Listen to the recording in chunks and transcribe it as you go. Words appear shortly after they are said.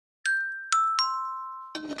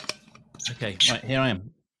Okay, right, here I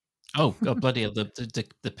am. Oh, God, bloody hell,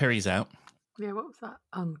 the Perry's out. Yeah, what was that?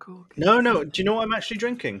 Uncorking. No. Do you know what I'm actually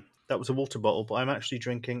drinking? That was a water bottle, but I'm actually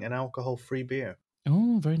drinking an alcohol-free beer.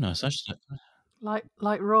 Oh, very nice. Like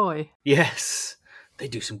Roy. Yes, they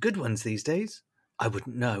do some good ones these days. I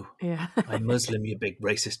wouldn't know. Yeah. I'm Muslim, you big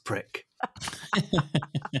racist prick.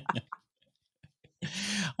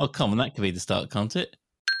 Oh, come on, that could be the start, can't it?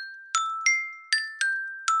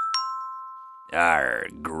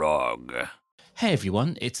 Grog. Hey,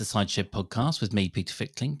 everyone, it's the Sideshed Podcast with me, Peter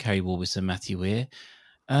Fickling, Keri Walvis and Matthew Weir.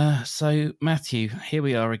 So, Matthew, here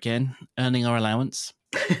we are again, earning our allowance.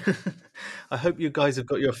 I hope you guys have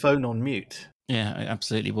got your phone on mute. Yeah,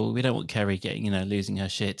 absolutely. Well, we don't want Keri getting, losing her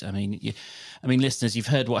shit. I mean, listeners, you've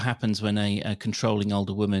heard what happens when a controlling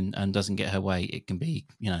older woman doesn't get her way. It can be,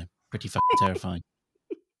 pretty fucking terrifying.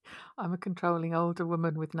 I'm a controlling older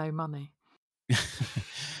woman with no money.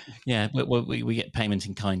 Yeah, we get payment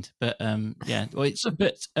in kind, but yeah.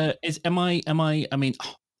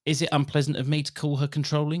 Is it unpleasant of me to call her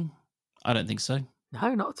controlling? I don't think so.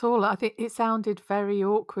 No, not at all. I think it sounded very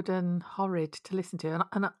awkward and horrid to listen to,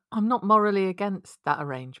 and I'm not morally against that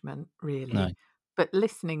arrangement, really. No. But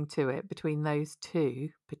listening to it between those two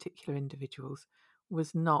particular individuals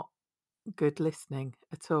was not good listening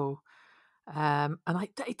at all.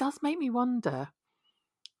 It does make me wonder,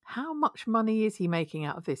 how much money is he making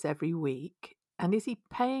out of this every week? And is he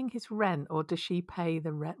paying his rent, or does she pay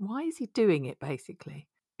the rent? Why is he doing it, basically?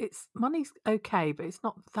 Money's okay, but it's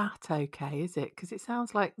not that okay, is it? Because it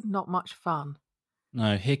sounds like not much fun.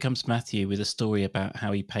 No, here comes Matthew with a story about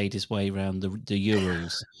how he paid his way around the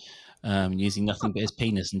Urals using nothing but his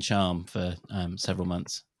penis and charm for several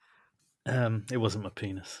months. It wasn't my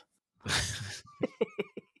penis.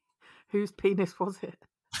 Whose penis was it?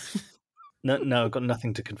 No, I've got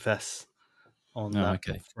nothing to confess on that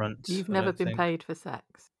front. You've never been paid for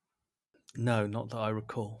sex? No, not that I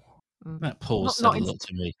recall. That pause said a lot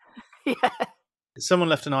to me. Yeah. Someone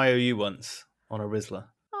left an IOU once on a Rizzler.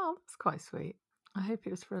 Oh, that's quite sweet. I hope it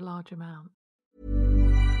was for a large amount.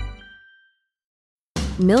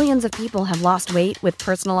 Millions of people have lost weight with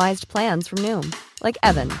personalized plans from Noom. Like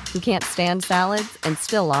Evan, who can't stand salads and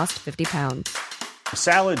still lost 50 pounds.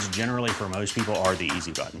 Salads generally for most people are the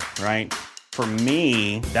easy button, right? For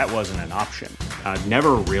me, that wasn't an option. I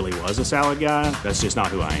never really was a salad guy. That's just not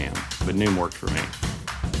who I am. But Noom worked for me.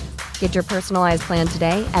 Get your personalized plan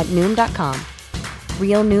today at Noom.com.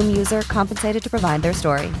 Real Noom user compensated to provide their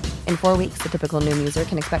story. In 4 weeks, the typical Noom user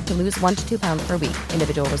can expect to lose 1 to 2 pounds per week.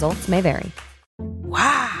 Individual results may vary.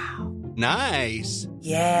 Wow. Nice.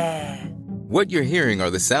 Yeah. What you're hearing are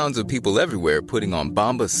the sounds of people everywhere putting on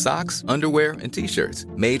Bombas socks, underwear, and T-shirts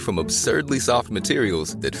made from absurdly soft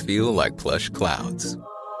materials that feel like plush clouds.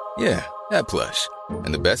 Yeah, that plush.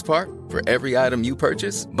 And the best part? For every item you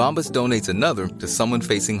purchase, Bombas donates another to someone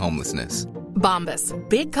facing homelessness. Bombas.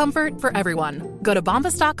 Big comfort for everyone. Go to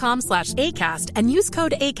bombas.com/ACAST and use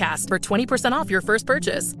code ACAST for 20% off your first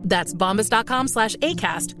purchase. That's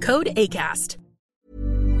bombas.com/ACAST. Code ACAST.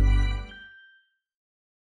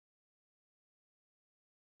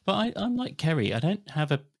 But I'm like Keri. I don't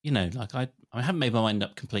have I haven't made my mind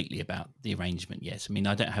up completely about the arrangement yet. I mean,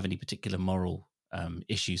 I don't have any particular moral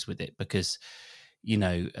issues with it because,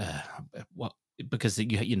 because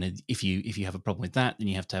if you have a problem with that, then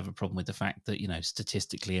you have to have a problem with the fact that,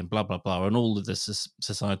 statistically and blah, blah, blah, and all of the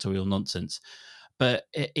societal nonsense. But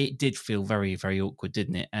it did feel very, very awkward,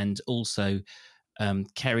 didn't it? And also,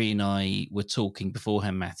 Keri and I were talking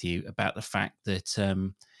beforehand, Matthew, about the fact that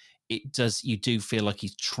you do feel like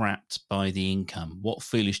he's trapped by the income. What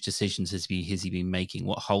foolish decisions has he been making?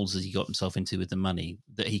 What holes has he got himself into with the money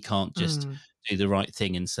that he can't just do the right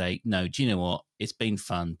thing and say, no, do you know what? It's been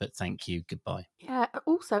fun, but thank you, goodbye. Yeah,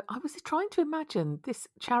 also, I was trying to imagine this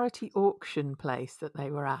charity auction place that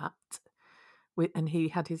they were at, and he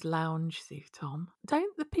had his lounge suit on.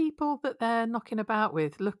 Don't the people that they're knocking about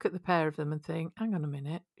with look at the pair of them and think, hang on a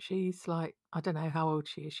minute, she's like, I don't know how old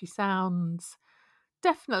she is. She sounds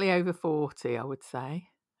definitely over 40, I would say.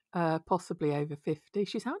 Possibly over 50.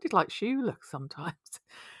 She sounded like Shula sometimes.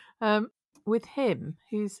 With him,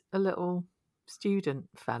 who's a little student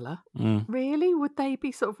fella, really? Would they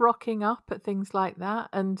be sort of rocking up at things like that?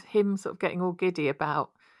 And him sort of getting all giddy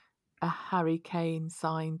about a Harry Kane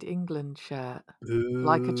signed England shirt? Boo.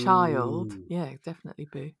 Like a child? Yeah, definitely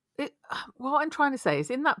boo. What I'm trying to say is,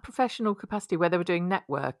 in that professional capacity where they were doing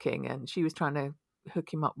networking and she was trying to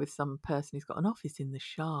hook him up with some person who's got an office in the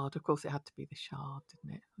Shard. Of course, it had to be the Shard,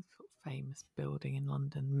 didn't it? A sort of famous building in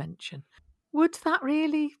London, Mention. Would that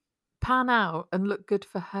really pan out and look good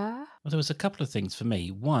for her? Well, there was a couple of things for me.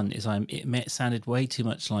 One is it sounded way too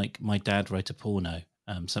much like my dad wrote a porno.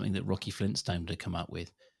 something that Rocky Flintstone had come up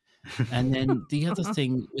with. And then the other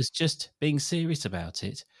thing was just being serious about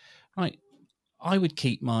it. Right. I would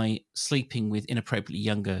keep my sleeping with inappropriately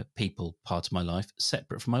younger people part of my life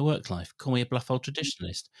separate from my work life. Call me a bluff old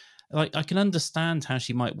traditionalist. Like, I can understand how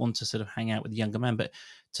she might want to sort of hang out with a younger man, but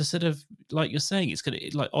to sort of, like you're saying, it's going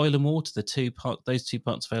to, like oil and water, those two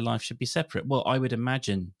parts of her life should be separate. Well, I would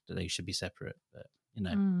imagine that they should be separate, but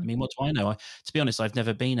I mean, what do I know? To be honest, I've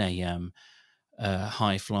never been a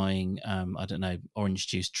high flying, I don't know, orange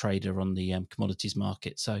juice trader on the commodities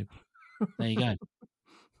market. So there you go.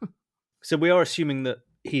 So we are assuming that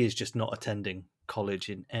he is just not attending college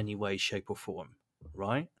in any way, shape, or form,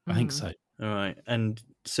 right? I think so. All right. And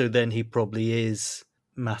so then he probably is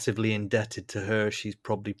massively indebted to her. She's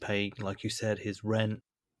probably paying, like you said, his rent,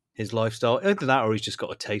 his lifestyle. Either that or he's just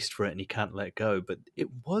got a taste for it and he can't let go. But it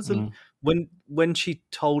was when she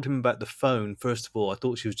told him about the phone, first of all, I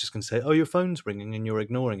thought she was just going to say, "Oh, your phone's ringing and you're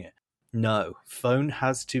ignoring it." No, phone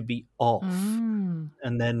has to be off.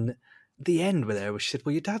 And then the end where she said,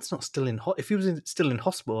 "Well, your dad's not still in if he was still in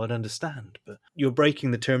hospital, I'd understand, but you're breaking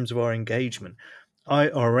the terms of our engagement."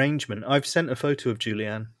 Our arrangement. I've sent a photo of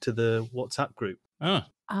Julianne to the WhatsApp group.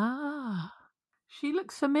 She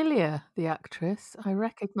looks familiar, the actress. I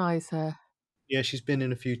recognise her. Yeah, she's been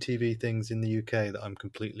in a few TV things in the UK that I'm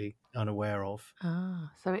completely unaware of.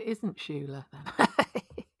 So it isn't Shula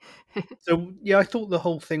then. So, yeah, I thought the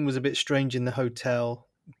whole thing was a bit strange in the hotel.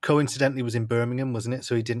 Coincidentally, it was in Birmingham, wasn't it?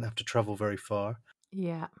 So he didn't have to travel very far.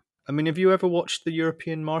 Yeah. I mean, have you ever watched the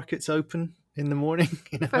European markets open in the morning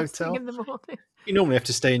in a First hotel? thing in the morning. You normally have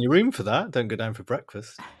to stay in your room for that. Don't go down for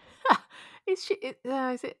breakfast. Is it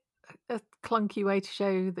a clunky way to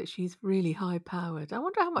show that she's really high powered? I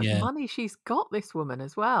wonder how much money she's got, this woman,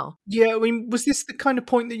 as well. Yeah, I mean, was this the kind of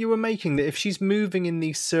point that you were making, that if she's moving in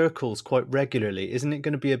these circles quite regularly, isn't it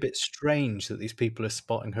going to be a bit strange that these people are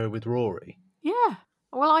spotting her with Rory? Yeah.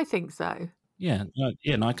 Well, I think so. Yeah,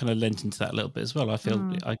 and I kind of lent into that a little bit as well. I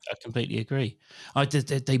feel I completely agree.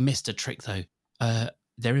 They missed a trick though.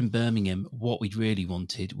 They're in Birmingham. What we'd really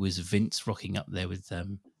wanted was Vince rocking up there with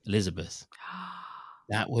Elizabeth.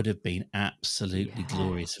 That would have been absolutely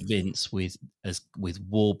glorious. Vince with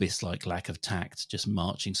Warbis-like lack of tact, just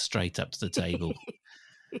marching straight up to the table,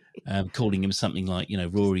 calling him something like,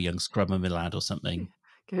 Rory Young Scrubber Millad or something.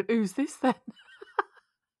 Who's this then?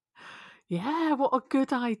 Yeah, what a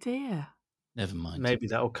good idea. Never mind. Maybe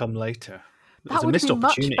that'll come later. That would have been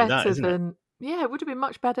much better than... Yeah, it would have been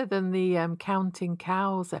much better than the Counting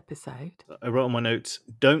Cows episode. I wrote on my notes,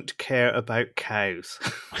 don't care about cows.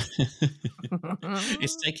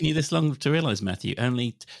 It's taken you this long to realise, Matthew.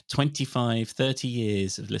 Only 25, 30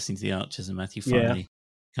 years of listening to The Archers, and Matthew finally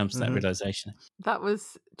comes to that realisation. That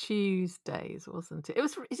was Tuesdays, wasn't it?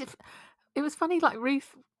 It was funny, like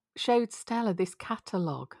Ruth showed Stella this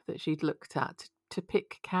catalogue that she'd looked at to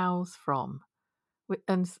pick cows from.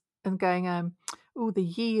 And going, the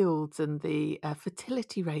yields and the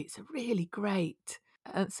fertility rates are really great.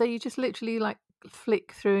 And so you just literally like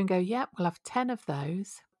flick through and go, yep, we'll have 10 of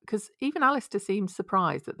those. Because even Alistair seemed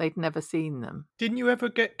surprised that they'd never seen them. Didn't you ever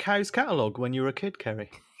get Cow's catalogue when you were a kid, Keri?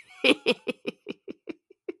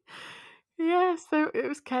 Yes, so it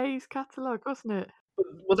was Kay's catalogue, wasn't it?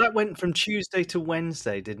 Well, that went from Tuesday to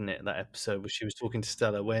Wednesday, didn't it? That episode where she was talking to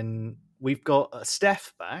Stella, when we've got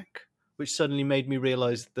Steph back, which suddenly made me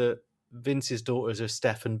realise that Vince's daughters are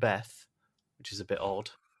Steph and Beth, which is a bit odd.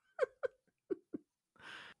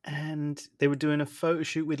 And they were doing a photo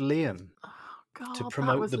shoot with Liam to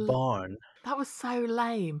promote the barn. That was so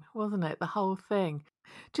lame, wasn't it? The whole thing.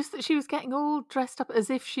 Just that she was getting all dressed up as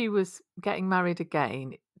if she was getting married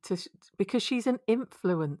again because she's an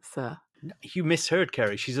influencer. You misheard,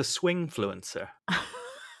 Keri. She's a swing-fluencer.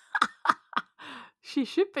 She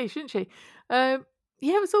should be, shouldn't she? Yeah,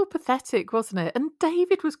 it was all pathetic, wasn't it? And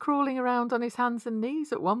David was crawling around on his hands and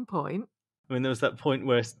knees at one point. I mean, there was that point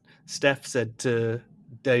where Steph said to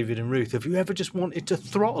David and Ruth, have you ever just wanted to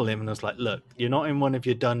throttle him? And I was like, look, you're not in one of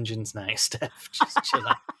your dungeons now, Steph. Just chill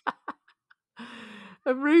out.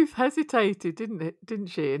 And Ruth hesitated, didn't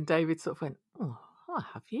she? And David sort of went, oh,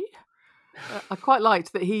 have you? I quite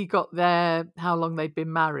liked that he got how long they'd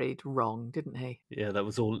been married wrong, didn't he? Yeah, that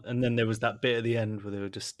was all. And then there was that bit at the end where they were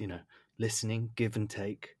just, listening, give and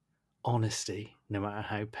take, honesty, no matter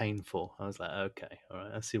how painful. I was like, okay, all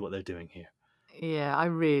right, let's see what they're doing here. Yeah, I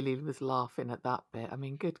really was laughing at that bit. I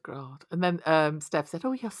mean, good God. And then Steph said,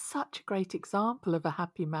 oh, you're such a great example of a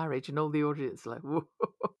happy marriage. And all the audience like, whoa.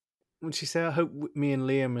 When she said, I hope me and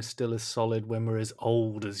Liam are still as solid when we're as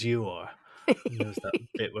old as you are. And there was that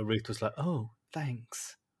bit where Ruth was like, oh,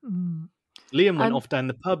 thanks. Liam went off down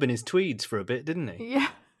the pub in his tweeds for a bit, didn't he? Yeah.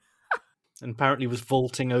 And apparently was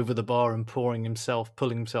vaulting over the bar and pulling himself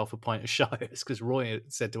a pint of Shires because Roy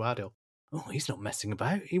had said to Adil, "Oh, he's not messing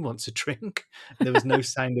about. He wants a drink." And there was no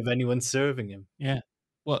sound of anyone serving him. Yeah.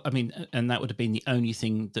 Well, I mean, and that would have been the only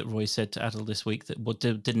thing that Roy said to Adil this week that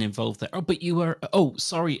didn't involve that. Oh, but you were. Oh,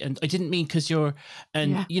 sorry, and I didn't mean because you're,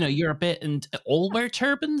 and Yeah. you're a bit, and all wear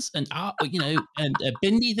turbans, and and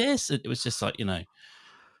bindi this. And it was just like, it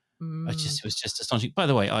was just astonishing. By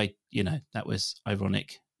the way, that was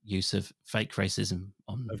ironic use of fake racism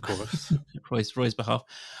on, Of course. Roy's behalf.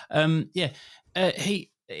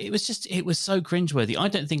 It was so cringeworthy. I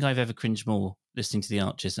don't think I've ever cringed more listening to the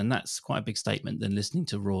Archers, and that's quite a big statement, than listening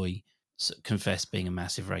to Roy confess being a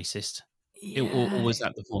massive racist. Or was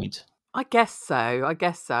that the point? I guess so.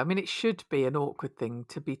 I mean, it should be an awkward thing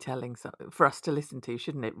to be telling for us to listen to,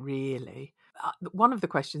 shouldn't it? Really. One of the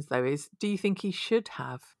questions, though, is: do you think he should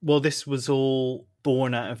have? Well, this was all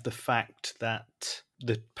born out of the fact that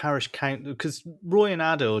the parish council, because Roy and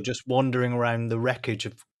Adil are just wandering around the wreckage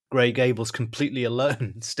of Grey Gables completely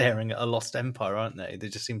alone, staring at a lost empire, aren't they? They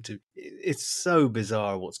just seem to. It's so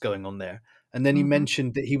bizarre what's going on there. And then he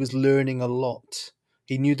mentioned that he was learning a lot.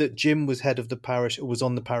 He knew that Jim was head of the parish, or was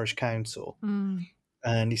on the parish council.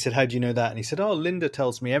 And he said, "How do you know that?" And he said, "Oh, Linda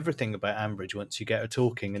tells me everything about Ambridge once you get her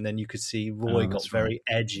talking." And then you could see Roy got very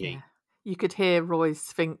edgy. Yeah. You could hear Roy's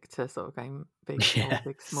sphincter sort of going big, small,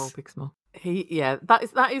 big, small, big, small.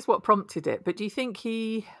 That is what prompted it. But do you think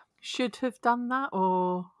he should have done that?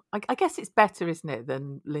 Or I guess it's better, isn't it,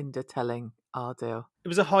 than Linda telling Adil? It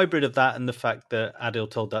was a hybrid of that and the fact that Adil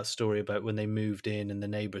told that story about when they moved in and the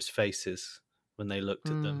neighbours' faces when they looked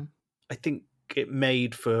at them. I think it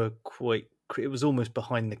made for it was almost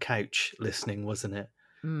behind the couch listening, wasn't it?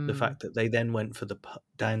 The fact that they then went for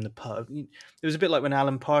down the pub. It was a bit like when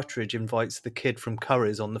Alan Partridge invites the kid from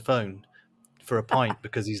Curry's on the phone for a pint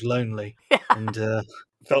because he's lonely. And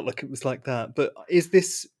felt like it was like that. But is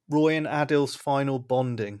this Roy and Adil's final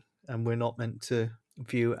bonding? And we're not meant to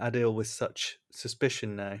view Adil with such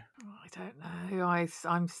suspicion now? I don't know.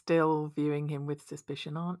 I'm still viewing him with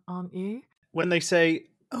suspicion, aren't you? When they say,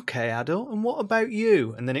 "Okay, Adil, and what about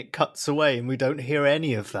you?" And then it cuts away and we don't hear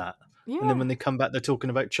any of that. Yeah. And then when they come back, they're talking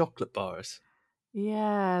about chocolate bars.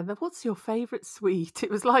 Yeah. What's your favourite sweet?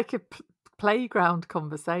 It was like a playground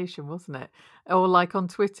conversation, wasn't it? Or like on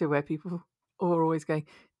Twitter where people are always going,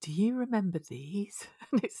 "Do you remember these?"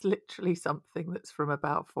 And it's literally something that's from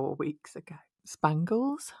about 4 weeks ago.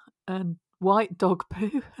 Spangles and white dog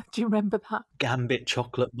poo. Do you remember that? Gambit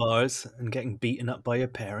chocolate bars and getting beaten up by your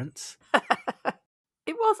parents.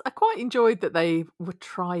 It was. I quite enjoyed that they were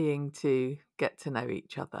trying to get to know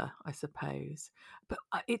each other, I suppose. But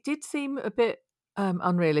it did seem a bit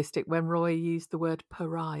unrealistic when Roy used the word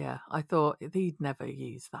pariah. I thought he'd never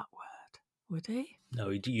use that word, would he? No,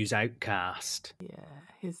 he'd use outcast. Yeah,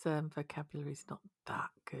 his vocabulary's not that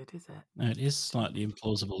good, is it? No, it is slightly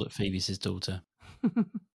implausible that Phoebe's his daughter.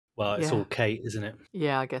 Well, it's all Kate, isn't it?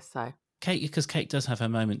 Yeah, I guess so. Kate, because Kate does have her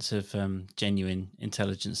moments of genuine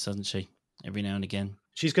intelligence, doesn't she? Every now and again.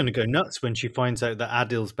 She's going to go nuts when she finds out that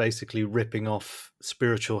Adil's basically ripping off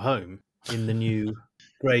Spiritual Home in the new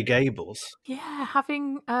Grey Gables. Yeah,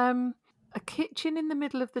 having a kitchen in the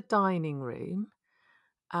middle of the dining room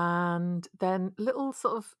and then little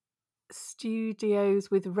sort of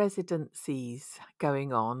studios with residencies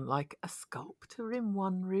going on, like a sculptor in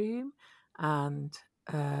one room and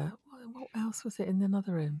what else was it in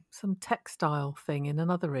another room? Some textile thing in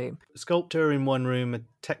another room. A sculptor in one room, a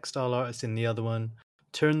textile artist in the other one.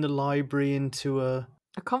 Turn the library into a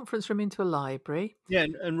conference room into a library. Yeah,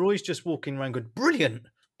 and Roy's just walking around going, brilliant,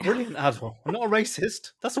 Adil. I'm not a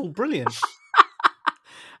racist. That's all brilliant.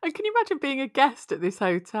 And can you imagine being a guest at this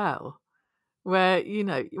hotel where,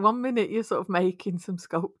 1 minute you're sort of making some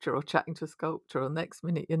sculpture or chatting to a sculptor, or next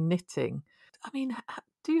minute you're knitting? I mean,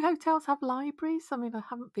 do hotels have libraries? I mean, I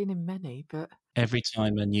haven't been in many, but... Every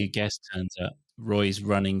time a new guest turns up, Roy's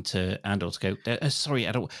running to Adil to go, "Sorry,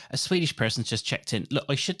 Adil, a Swedish person's just checked in. Look,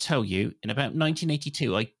 I should tell you, in about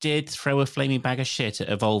 1982, I did throw a flaming bag of shit at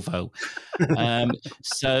a Volvo.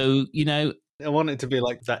 So, I want it to be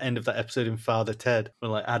like that end of that episode in Father Ted,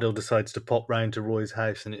 when like Adil decides to pop round to Roy's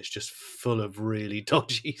house and it's just full of really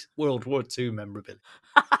dodgy World War II memorabilia.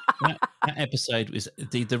 that episode was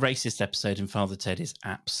the racist episode in Father Ted is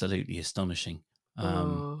absolutely astonishing.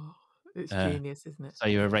 It's genius, isn't it? So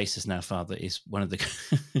you're a racist now, Father, is one of the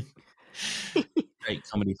great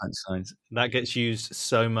comedy punchlines. That gets used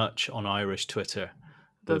so much on Irish Twitter.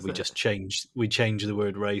 That we just change the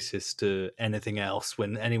word racist to anything else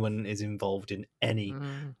when anyone is involved in any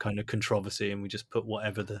kind of controversy, and we just put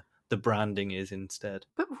whatever the the branding is instead.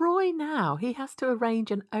 But Roy now, he has to arrange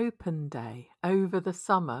an open day over the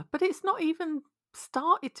summer, but it's not even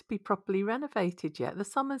started to be properly renovated yet. The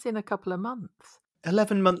summer's in a couple of months.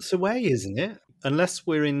 11 months away, isn't it? Unless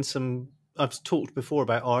we're in some... I've talked before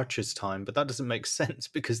about Archer's time, but that doesn't make sense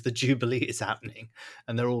because the Jubilee is happening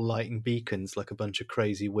and they're all lighting beacons like a bunch of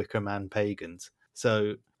crazy Wicker Man pagans.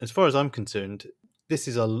 So, as far as I'm concerned, this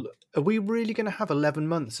is are we really going to have 11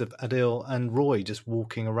 months of Adil and Roy just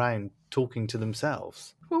walking around talking to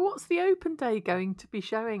themselves? Well, what's the open day going to be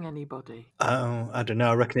showing anybody? Oh, I don't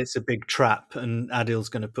know. I reckon it's a big trap and Adil's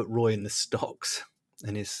going to put Roy in the stocks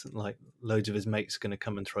and loads of his mates are going to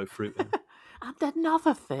come and throw fruit in. And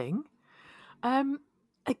another thing,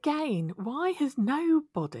 again, why has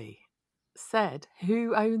nobody said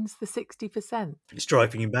who owns the 60%? It's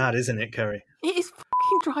driving you mad, isn't it, Keri? It is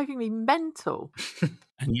fucking driving me mental.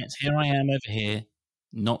 And yet here I am over here,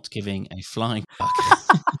 not giving a flying fuck.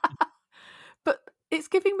 But it's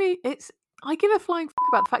giving me... I give a flying fuck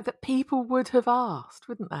about the fact that people would have asked,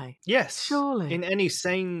 wouldn't they? Yes. Surely. In any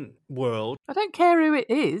sane world. I don't care who it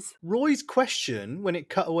is. Roy's question when it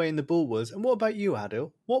cut away in the ball was, and what about you,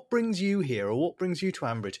 Adil? What brings you here or what brings you to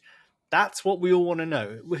Ambridge? That's what we all want to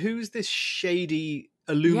know. Who's this shady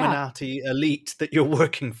Illuminati elite that you're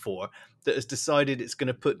working for that has decided it's going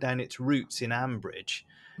to put down its roots in Ambridge?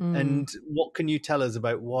 And what can you tell us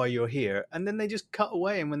about why you're here? And then they just cut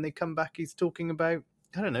away, and when they come back, he's talking about,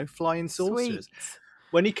 I don't know, flying saucers. Sweets.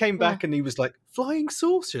 When he came back and he was like, flying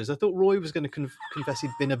saucers, I thought Roy was going to confess he'd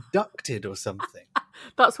been abducted or something.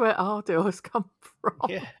 That's where Ardil has come from.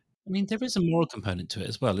 Yeah. I mean, there is a moral component to it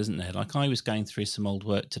as well, isn't there? Like, I was going through some old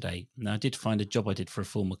work today. Now, I did find a job I did for a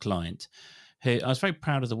former client who I was very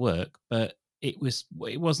proud of the work, but it was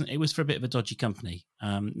for a bit of a dodgy company.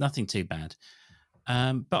 Nothing too bad.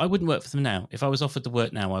 But I wouldn't work for them now. If I was offered the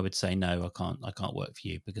work now, I would say, no, I can't work for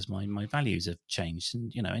you because my values have changed.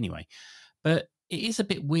 And, anyway, but it is a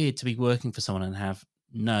bit weird to be working for someone and have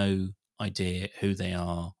no idea who they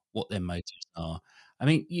are, what their motives are. I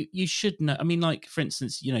mean, you should know. I mean, like, for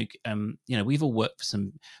instance, we've all worked for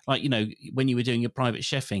some, like, when you were doing your private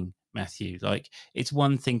chefing, Matthew, like, it's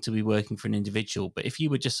one thing to be working for an individual, but if you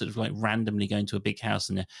were just sort of like randomly going to a big house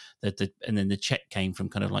and then the check came from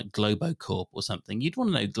kind of like Globocorp or something, you'd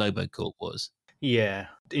want to know who Globocorp was. Yeah.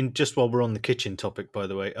 Just while we're on the kitchen topic, by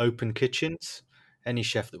the way, open kitchens. Any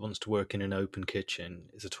chef that wants to work in an open kitchen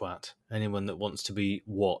is a twat. Anyone that wants to be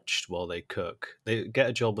watched while they cook, they get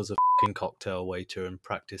a job as a fucking cocktail waiter and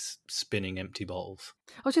practice spinning empty bottles.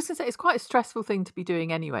 I was just going to say, it's quite a stressful thing to be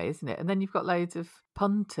doing anyway, isn't it? And then you've got loads of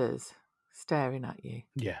punters staring at you.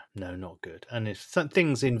 Yeah, no, not good. And if some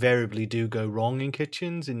things invariably do go wrong in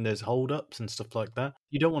kitchens, and there's hold-ups and stuff like that,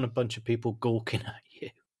 you don't want a bunch of people gawking at you.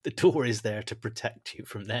 The door is there to protect you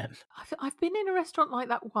from them. I've been in a restaurant like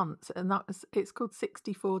that once, and it's called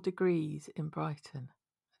 64 Degrees in Brighton.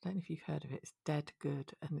 I don't know if you've heard of it. It's dead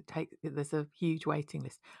good, and there's a huge waiting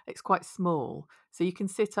list. It's quite small, so you can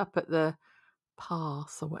sit up at the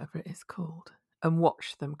pass or whatever it is called and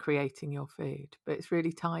watch them creating your food. But it's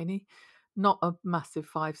really tiny, not a massive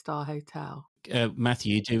 5-star hotel.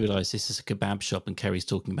 Matthew, you do realise this is a kebab shop, and Keri's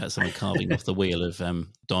talking about someone carving off the wheel of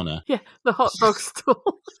Donna. Yeah, the hot dog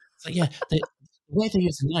stall. So yeah, the way they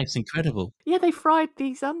use the knife's incredible. Yeah, they fried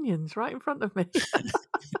these onions right in front of me.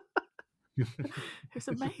 It was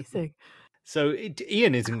amazing. So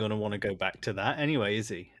Ian isn't going to want to go back to that anyway, is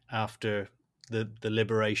he? After the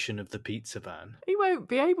liberation of the pizza van. He won't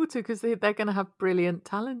be able to because they're going to have brilliant,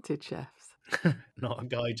 talented chefs. Not a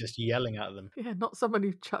guy just yelling at them. Yeah, not someone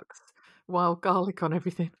who chucks wild garlic on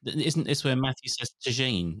everything. Isn't this where Matthew says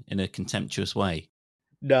tagine in a contemptuous way?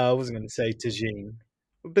 No, I wasn't going to say tagine.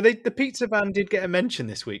 But the pizza van did get a mention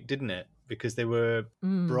this week, didn't it? Because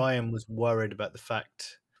Brian was worried about the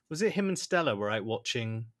fact... Was it him and Stella were out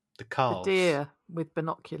watching the calves? The deer with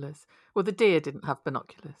binoculars. Well, the deer didn't have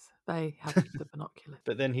binoculars. They had the binoculars.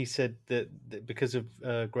 But then he said that because of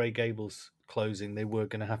Grey Gables closing, they were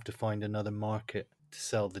going to have to find another market to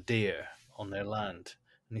sell the deer on their land.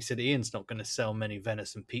 And he said Ian's not going to sell many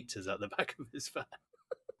venison pizzas out the back of his van. Have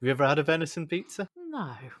you ever had a venison pizza?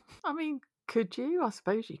 No. I mean, could you? I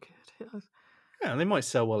suppose you could. Yeah, they might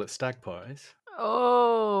sell well at stag parties.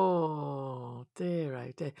 Oh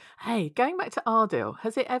dear. Hey, going back to Ardil,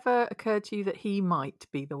 has it ever occurred to you that he might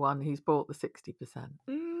be the one who's bought the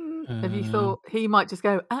 60%? Have you thought he might just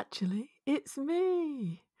go, actually, it's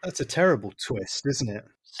me? That's a terrible twist, isn't it?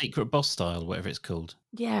 Secret boss style, whatever it's called.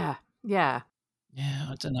 Yeah. Yeah,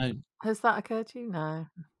 I don't know. Has that occurred to you? No.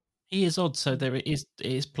 He is odd, so it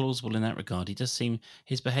is plausible in that regard. He does seem,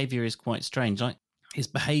 his behaviour is quite strange. his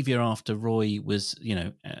behaviour after Roy was,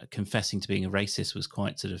 confessing to being a racist was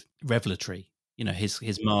quite sort of revelatory.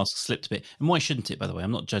 His mask slipped a bit. And why shouldn't it, by the way?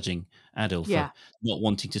 I'm not judging Adil Yeah. for not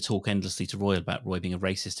wanting to talk endlessly to Roy about Roy being a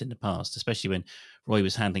racist in the past, especially when Roy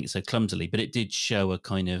was handling it so clumsily. But it did show a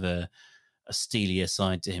kind of a steelier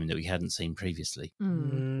side to him that we hadn't seen previously.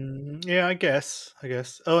 Yeah, I guess.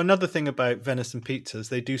 Oh, another thing about venison pizzas,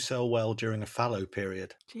 they do sell well during a fallow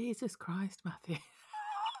period. Jesus Christ, Matthew.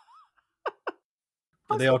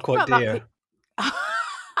 But they are quite dear.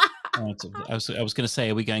 I was going to say,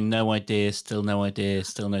 are we going no idea, still no idea,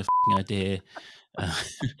 still no f***ing idea?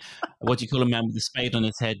 What do you call a man with a spade on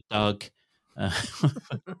his head, Doug?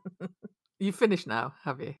 You finished now,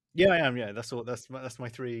 have you? Yeah, I am. Yeah, that's all. That's my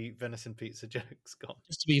 3 venison pizza jokes gone.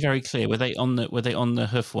 Just to be very clear, were they on the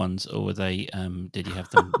hoof ones, or were they? Did you have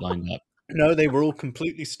them lined up? No, they were all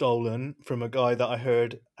completely stolen from a guy that I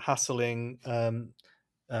heard hassling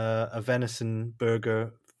a venison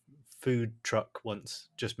burger food truck once,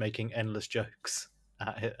 just making endless jokes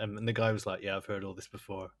at it. And the guy was like, "Yeah, I've heard all this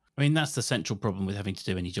before." I mean, that's the central problem with having to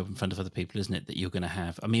do any job in front of other people, isn't it? That you're going to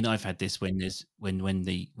have. I mean, I've had this when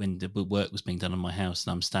the work was being done on my house,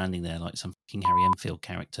 and I'm standing there like some fucking Harry Enfield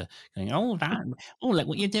character, going, "Oh, look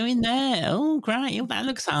what you're doing there! Oh, great! Oh, that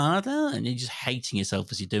looks harder!" And you're just hating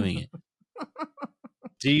yourself as you're doing it.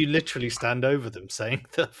 Do you literally stand over them saying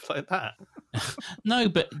stuff like that? No,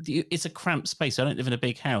 but it's a cramped space. I don't live in a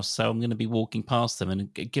big house, so I'm going to be walking past them,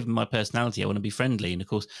 and given my personality, I want to be friendly. And of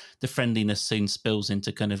course, the friendliness soon spills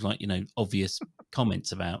into kind of like, obvious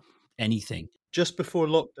comments about anything. Just before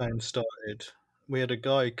lockdown started, we had a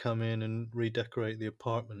guy come in and redecorate the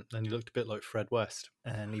apartment, and he looked a bit like Fred West.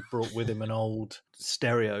 And he brought with him an old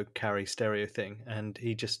Keri stereo thing, and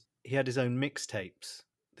he had his own mixtapes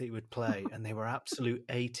that he would play, and they were absolute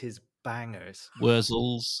 80s bangers.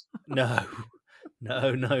 Wurzels. No.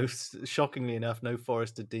 Shockingly enough, no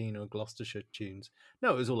Forrester Dean or Gloucestershire tunes.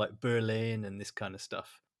 No, it was all like Berlin and this kind of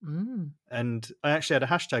stuff. And I actually had a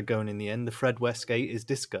hashtag going in the end, the Fred West Gate is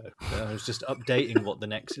disco. So I was just updating what the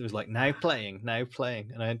next, it was like, now playing.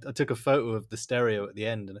 And I took a photo of the stereo at the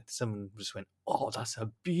end, and someone just went, "Oh, that's a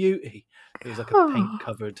beauty." It was like a paint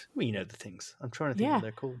covered, well, you know the things. I'm trying to think what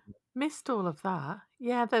they're called. Missed all of that.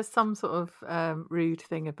 Yeah, there's some sort of rude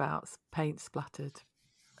thing about paint splattered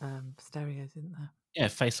stereos, isn't there? Yeah,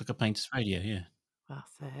 face like a painter's radio, yeah.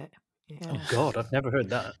 That's it. Yeah. Oh God, I've never heard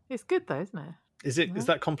that. It's good though, isn't it? Is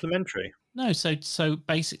that complimentary? No, so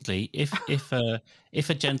basically, if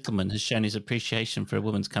a gentleman has shown his appreciation for a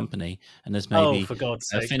woman's company and has maybe for God's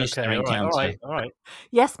sake, finished their encounter, all right.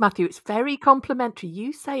 Yes, Matthew, it's very complimentary.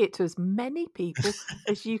 You say it to as many people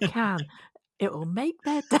as you can. It will make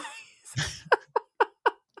their days.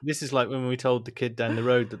 This is like when we told the kid down the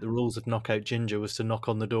road that the rules of Knockout Ginger was to knock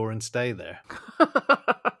on the door and stay there.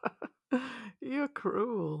 You're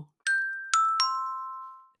cruel.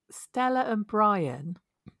 Stella and Brian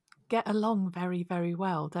get along very, very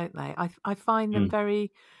well, don't they? I find them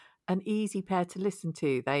very an easy pair to listen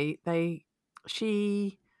to.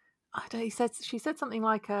 She said something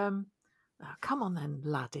like, "Oh, come on then,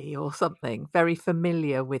 laddie," or something, very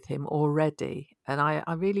familiar with him already. And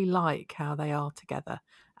I really like how they are together.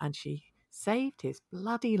 And she saved his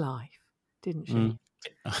bloody life, didn't she?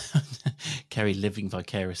 Keri living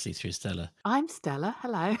vicariously through Stella. I'm Stella.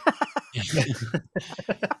 Hello.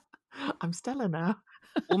 I'm Stella now.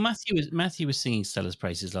 Well, Matthew was singing Stella's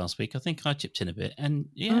praises last week. I think I chipped in a bit, and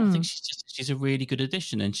I think she's a really good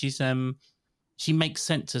addition, and she makes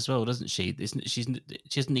sense as well, doesn't she? She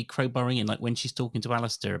doesn't need crowbarring in. Like when she's talking to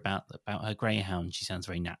Alistair about her greyhound, she sounds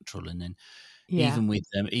very natural, and then even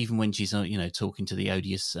when she's talking to the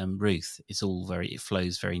odious Ruth, it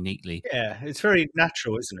flows very neatly. Yeah, it's very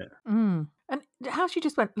natural, isn't it? And how she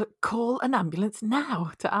just went, "Look, call an ambulance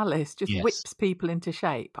now," to Alice, just whips people into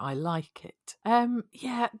shape. I like it.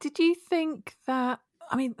 Yeah. Did you think that?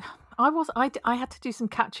 I mean, I had to do some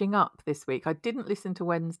catching up this week. I didn't listen to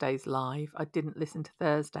Wednesday's live. I didn't listen to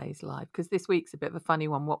Thursday's live because this week's a bit of a funny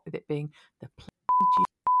one. What with it being the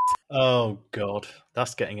Oh God,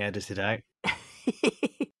 that's getting edited out.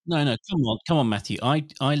 No, come on, Matthew. I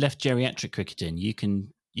left geriatric cricket in. You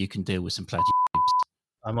can deal with some platy.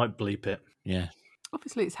 I might bleep it. Yeah.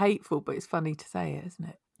 Obviously, it's hateful, but it's funny to say it, isn't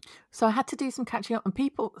it? So I had to do some catching up, and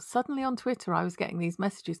people suddenly on Twitter, I was getting these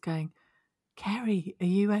messages going, "Keri, are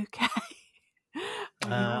you okay?"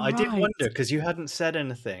 I did wonder because you hadn't said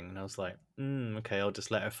anything, and I was like, "Okay, I'll just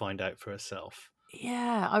let her find out for herself."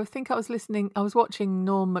 Yeah, I think I was watching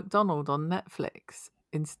Norm Macdonald on Netflix,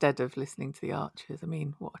 instead of listening to the Archers. I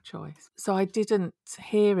mean, what a choice. So I didn't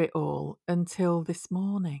hear it all until this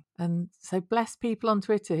morning. And so bless people on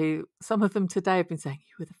Twitter who, some of them today have been saying,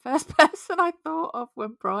 you were the first person I thought of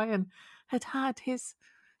when Brian had his,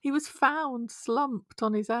 he was found slumped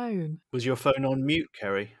on his own. Was your phone on mute,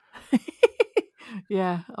 Keri?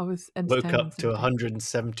 Yeah, I was Woke entertaining up to somebody.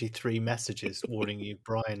 173 messages warning you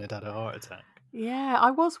Brian had a heart attack. Yeah,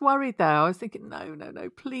 I was worried though. I was thinking, no,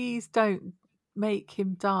 please don't make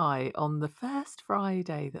him die on the first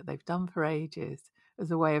Friday that they've done for ages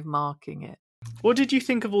as a way of marking it. What did you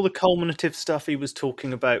think of all the culminative stuff he was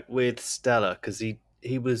talking about with Stella? Because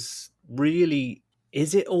he was really...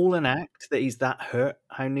 Is it all an act that he's that hurt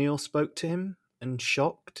how Neil spoke to him and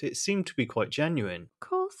shocked? It seemed to be quite genuine. Of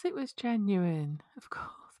course it was genuine. Of course.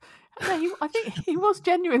 No, I think he was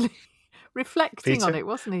genuinely reflecting on Peter? it,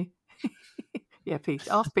 wasn't he? Yeah, Peter.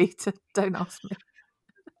 Ask Peter. Don't ask me.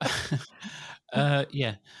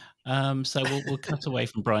 Yeah. So we'll cut away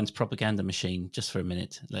from Brian's propaganda machine just for a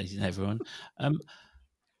minute, ladies and everyone.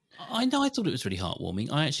 I know I thought it was really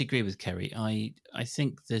heartwarming. I actually agree with Keri. I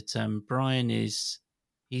think that Brian he's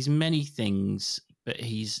many things, but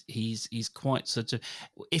he's quite sort of...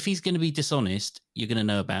 If he's going to be dishonest, you're going to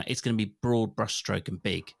know about it. It's going to be broad brushstroke and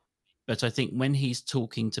big. But I think when he's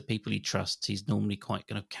talking to people he trusts, he's normally quite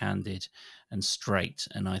kind of candid and straight.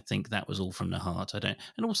 And I think that was all from the heart.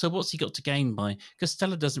 And also, what's he got to gain by? Because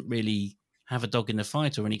Stella doesn't really have a dog in the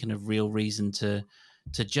fight or any kind of real reason to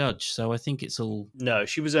judge. So I think it's all... No,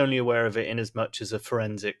 she was only aware of it in as much as a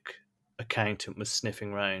forensic accountant was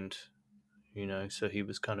sniffing round, so he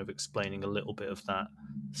was kind of explaining a little bit of that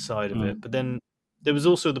side of it. But then there was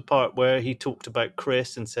also the part where he talked about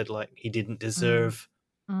Chris and said, like, he didn't deserve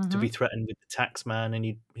to be threatened with the tax man,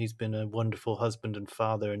 and he's been a wonderful husband and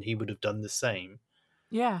father, and he would have done the same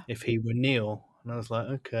if he were Neil. And I was like,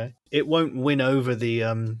 okay. It won't win over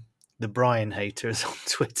the Brian haters on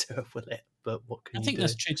Twitter, will it? But what can you do? I think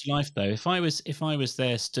that's true to life, though. If I was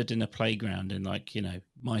there, stood in a playground, and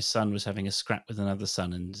my son was having a scrap with another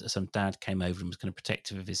son, and some dad came over and was going to protect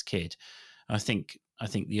him of his kid, I think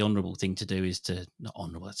the honourable thing to do is to... Not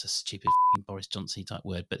honourable, that's a stupid Boris Johnson type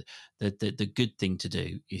word, but the good thing to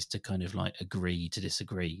do is to kind of like agree to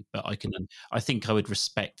disagree. But I think I would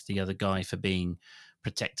respect the other guy for being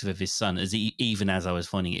protective of his son, even as I was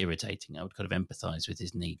finding it irritating. I would kind of empathise with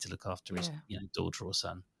his need to look after his daughter or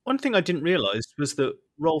son. One thing I didn't realise was that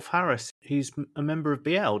Rolf Harris, he's a member of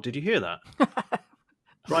BL. Did you hear that?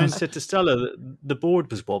 Brian said to Stella that the board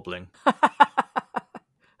was wobbling.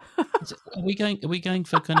 Are we going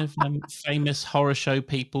for kind of famous horror show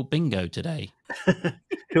people bingo today?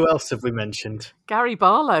 Who else have we mentioned? Gary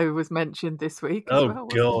Barlow was mentioned this week. Oh,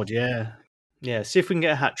 God, yeah. Yeah, see if we can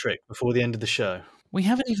get a hat trick before the end of the show. We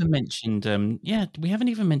haven't even mentioned,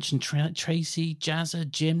 Tracy, Jazza,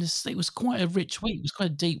 Jim. It was quite a rich week. It was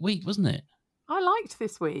quite a deep week, wasn't it? I liked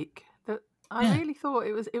this week. I really thought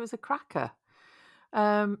it was a cracker.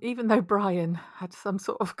 Even though Brian had some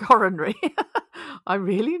sort of coronary, I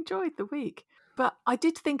really enjoyed the week. But I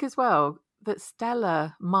did think as well that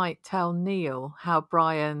Stella might tell Neil how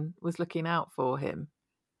Brian was looking out for him.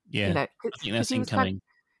 Yeah, I think that's incoming.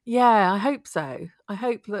 Yeah, I hope so. I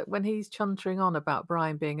hope that when he's chuntering on about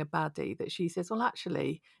Brian being a baddie, that she says, well,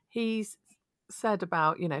 actually, he's said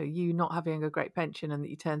about, you not having a great pension and that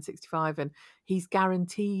you turn 65 and he's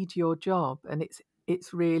guaranteed your job and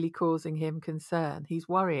it's really causing him concern. He's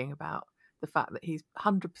worrying about the fact that he's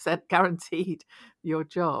 100% guaranteed your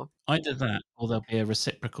job. Either that, or there'll be a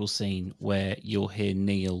reciprocal scene where you'll hear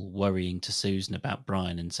Neil worrying to Susan about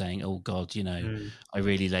Brian and saying, "Oh God, I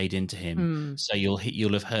really laid into him." So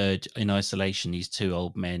you'll have heard in isolation these two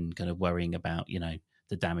old men kind of worrying about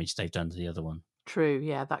the damage they've done to the other one. True,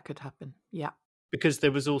 yeah, that could happen. Yeah, because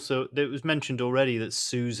there was mentioned already that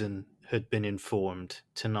Susan had been informed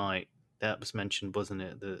tonight. That was mentioned, wasn't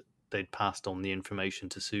it? That they'd passed on the information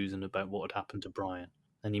to Susan about what had happened to Brian.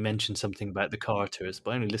 And he mentioned something about the Carters,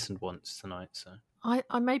 but I only listened once tonight. So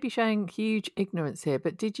I may be showing huge ignorance here,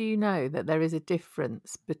 but did you know that there is a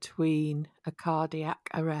difference between a cardiac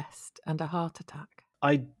arrest and a heart attack?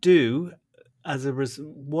 I do. As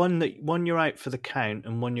one you're out for the count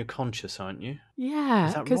and one you're conscious, aren't you? Yeah,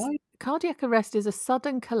 is that right? Cardiac arrest is a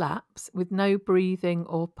sudden collapse with no breathing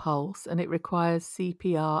or pulse, and it requires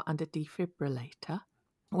CPR and a defibrillator.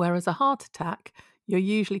 Whereas a heart attack, you're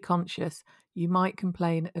usually conscious. You might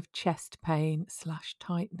complain of chest pain /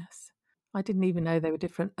 tightness. I didn't even know they were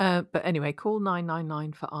different. But anyway, call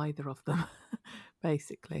 999 for either of them,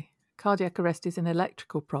 basically. Cardiac arrest is an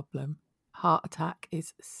electrical problem. Heart attack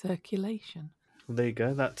is circulation. Well, there you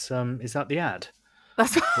go. That's is that the ad?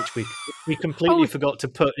 That's which we completely forgot to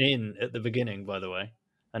put in at the beginning, by the way.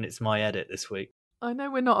 and it's my edit this week. I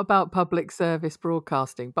know we're not about public service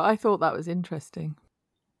broadcasting, but I thought that was interesting.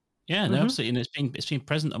 Yeah, no, absolutely, and it's been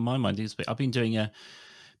present on my mind. I've been doing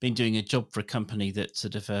a job for a company that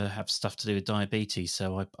sort of have stuff to do with diabetes,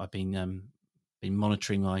 so I've been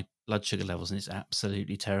monitoring my blood sugar levels, and it's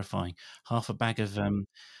absolutely terrifying. Half a bag of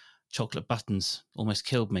chocolate buttons almost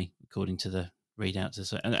killed me, according to the readouts.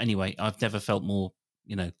 So, anyway, I've never felt more,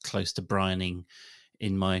 close to Brianing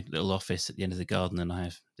in my little office at the end of the garden than I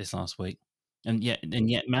have this last week. And yet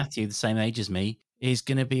Matthew, the same age as me, is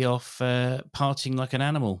going to be off partying like an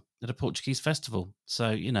animal at a Portuguese festival.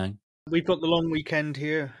 So, We've got the long weekend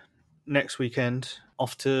here. Next weekend,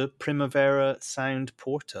 off to Primavera Sound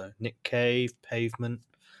Porto. Nick Cave, Pavement,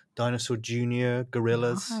 Dinosaur Jr.,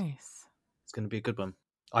 Gorillaz. Nice. It's going to be a good one.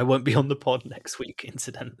 I won't be on the pod next week,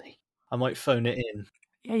 incidentally. I might phone it in.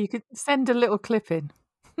 Yeah, you could send a little clip in.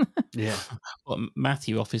 Yeah. What,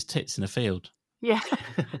 Matthew off his tits in a field? Yeah.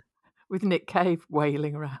 With Nick Cave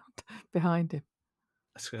wailing around behind him.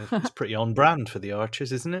 It's pretty on brand for the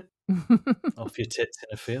Archers, isn't it? Off your tits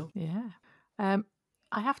in a field. Yeah.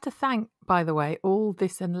 I have to thank, by the way, All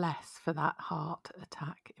This and Less for that heart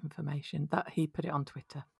attack information that he put it on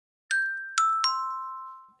Twitter.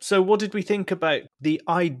 So what did we think about the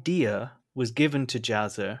idea was given to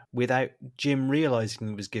Jazzer without Jim realising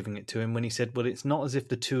he was giving it to him when he said, well, it's not as if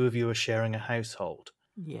the two of you are sharing a household.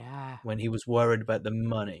 Yeah. When he was worried about the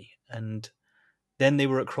money. And then they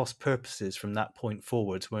were at cross purposes from that point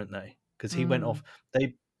forwards, weren't they? Because he went off.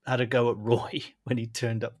 They had a go at Roy when he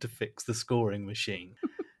turned up to fix the scoring machine.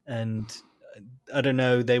 And I don't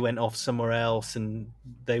know, they went off somewhere else and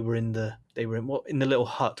they were in the little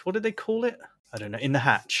hut. What did they call it? I don't know. In the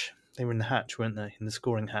hatch. They were in the hatch, weren't they? In the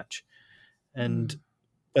scoring hatch. And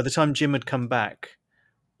by the time Jim had come back,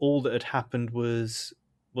 all that had happened was,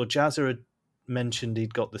 well, Jazzer had mentioned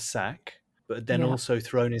he'd got the sack, but had then also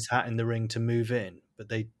thrown his hat in the ring to move in.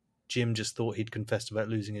 But Jim just thought he'd confessed about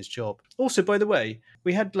losing his job. Also, by the way,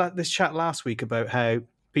 we had this chat last week about how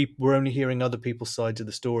people were only hearing other people's sides of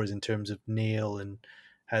the stories in terms of Neil and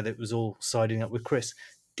how it was all siding up with Chris.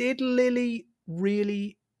 Did Lily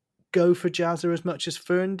really go for Jazzer as much as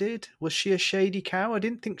Fern did? Was she a shady cow? I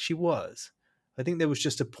didn't think she was. I think there was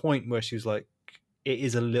just a point where she was like, it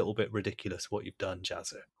is a little bit ridiculous what you've done,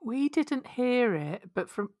 Jazzer. We didn't hear it, but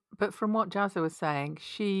from what Jazzer was saying,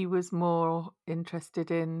 she was more interested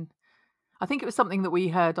in. I think it was something that we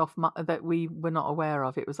heard off that we were not aware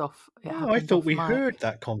of. It was off. I thought we heard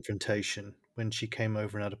that confrontation when she came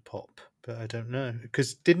over and had a pop, but I don't know.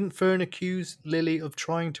 Because didn't Fern accuse Lily of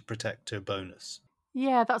trying to protect her bonus?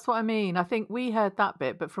 Yeah, that's what I mean. I think we heard that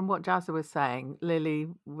bit, but from what Jazzer was saying, Lily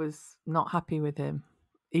was not happy with him,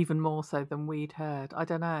 even more so than we'd heard. I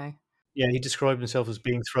don't know. Yeah, he described himself as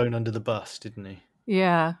being thrown under the bus, didn't he?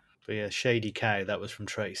 Yeah. But yeah, shady cow, that was from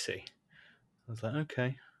Tracy. I was like,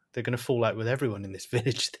 okay, they're going to fall out with everyone in this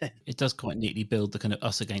village then. It does quite neatly build the kind of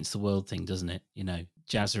us against the world thing, doesn't it?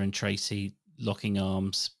 Jazzer and Tracy locking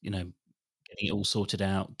arms, getting it all sorted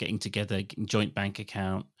out, getting together, getting joint bank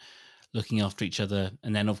account, looking after each other.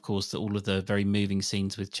 And then, of course, all of the very moving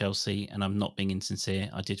scenes with Chelsea. And I'm not being insincere.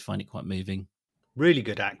 I did find it quite moving. Really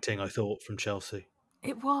good acting, I thought, from Chelsea.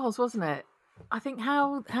 It was, wasn't it? I think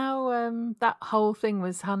how that whole thing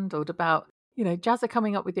was handled about, Jazzer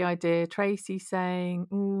coming up with the idea, Tracy saying,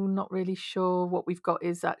 not really sure, what we've got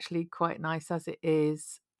is actually quite nice as it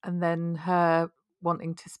is. And then her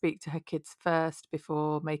wanting to speak to her kids first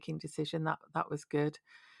before making decision. That was good.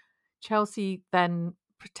 Chelsea then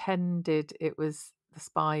pretended it was the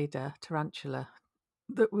spider, tarantula,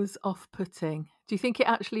 that was off-putting. Do you think it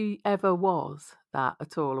actually ever was that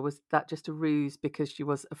at all, or was that just a ruse because she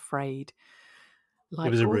was afraid? Like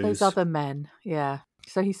it was a all ruse. Those other men, yeah.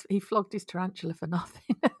 So he flogged his tarantula for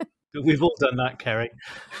nothing. We've all done that, Keri.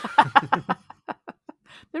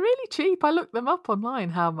 They're really cheap. I looked them up online.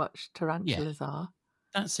 How much tarantulas are?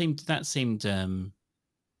 That seemed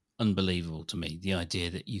unbelievable to me. The idea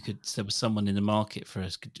that there was someone in the market for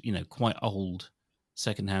a quite old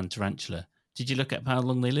secondhand tarantula. Did you look at how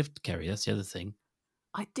long they lived, Keri? That's the other thing.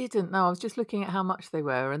 I didn't know. I was just looking at how much they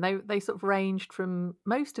were, and they sort of ranged from,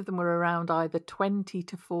 most of them were around either 20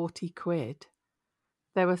 to 40 quid.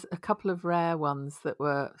 There was a couple of rare ones that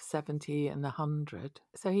were 70 and 100.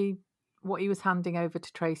 So what he was handing over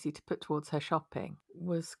to Tracy to put towards her shopping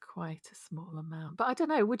was quite a small amount. But I don't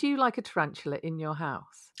know, would you like a tarantula in your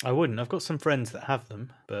house? I wouldn't. I've got some friends that have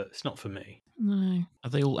them, but it's not for me. No. Are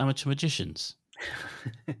they all amateur magicians?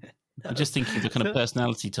 No. I'm just thinking of the kind of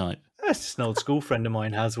personality type. That's just an old school friend of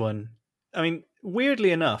mine has one. I mean,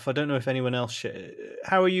 Weirdly enough, I don't know if anyone else.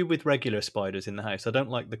 How are you with regular spiders in the house? I don't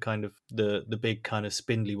like the kind of the big kind of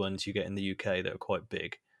spindly ones you get in the UK that are quite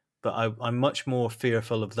big, but I'm much more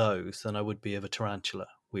fearful of those than I would be of a tarantula.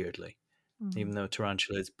 Weirdly, even though a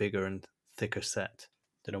tarantula is bigger and thicker set.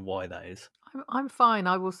 Don't know why that is. I'm fine.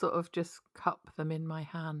 I will sort of just cup them in my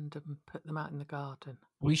hand and put them out in the garden.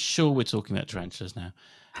 Are we sure we're talking about tarantulas now?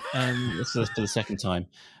 This is for the second time.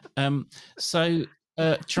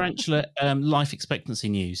 Tarantula life expectancy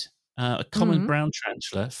news. A common brown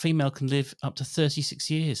tarantula, female can live up to 36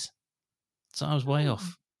 years. So I was way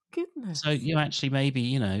off. Goodness. So you actually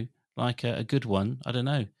maybe, like a good one, I don't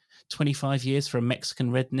know, 25 years for a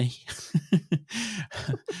Mexican red knee.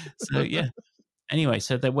 So, yeah. Anyway,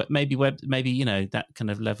 so there maybe that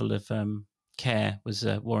kind of level of care was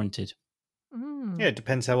warranted. Yeah, it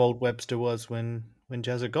depends how old Webster was when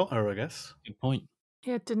Jazza got her, I guess. Good point.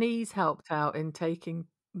 Yeah, Denise helped out in taking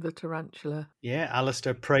the tarantula. Yeah,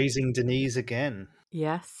 Alistair praising Denise again.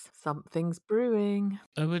 Yes, something's brewing.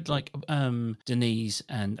 I would like Denise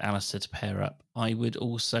and Alistair to pair up. I would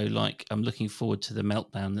also I'm looking forward to the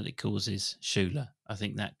meltdown that it causes Shula. I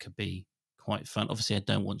think that could be quite fun. Obviously, I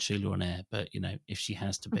don't want Shula on air, but, if she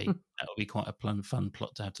has to be, that would be quite a fun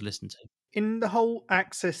plot to have to listen to. In the whole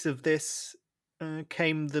access of this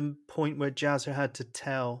came the point where Jazza had to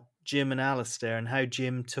tell Jim and Alistair and how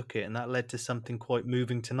Jim took it, and that led to something quite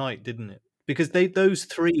moving tonight, didn't it? Because those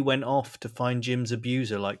three went off to find Jim's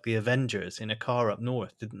abuser like the Avengers in a car up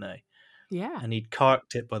north, didn't they? Yeah. And he'd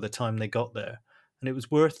carked it by the time they got there. And it was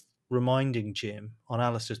worth reminding Jim on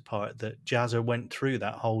Alistair's part that Jazza went through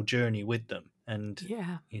that whole journey with them. And,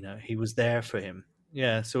 he was there for him.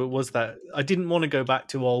 Yeah, so it was that. I didn't want to go back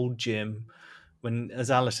to old Jim when, as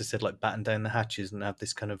Alistair said, like batten down the hatches and have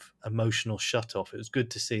this kind of emotional shut off. It was good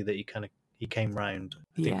to see that he came round.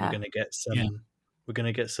 I think we're going to get some. Yeah. We're going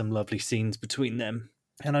to get some lovely scenes between them,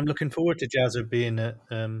 and I'm looking forward to Jazza being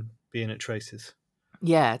at Trace's.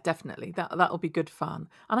 Yeah, definitely. That'll be good fun.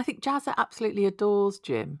 And I think Jazza absolutely adores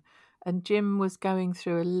Jim, and Jim was going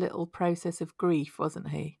through a little process of grief, wasn't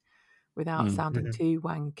he? Without sounding too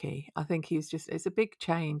wanky. I think it's a big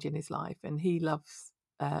change in his life, and he's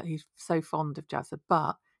so fond of Jazza,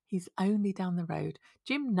 but he's only down the road.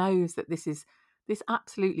 Jim knows that this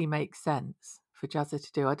absolutely makes sense for Jazza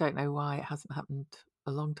to do. I don't know why it hasn't happened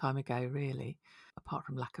a long time ago, really, apart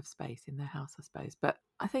from lack of space in their house, I suppose. But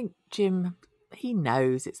I think Jim, he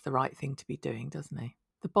knows it's the right thing to be doing, doesn't he?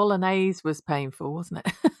 The bolognese was painful, wasn't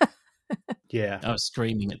it? Yeah, I was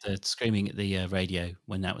screaming at the radio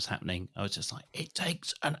when that was happening. I was just like, "It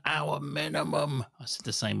takes an hour minimum." I said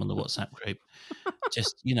the same on the WhatsApp group.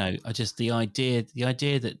 The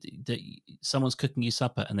idea that someone's cooking you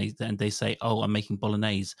supper and they say, "Oh, I'm making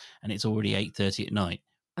bolognese," and it's already 8:30 at night,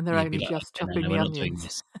 and they're only just chopping the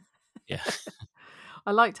onions. Yeah.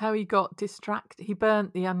 I liked how he got distracted. He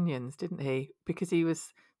burnt the onions, didn't he? Because he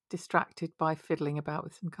was distracted by fiddling about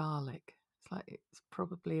with some garlic. It's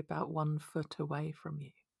probably about 1 foot away from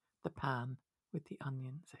you, the pan with the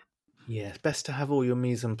onions in. Yeah, it's best to have all your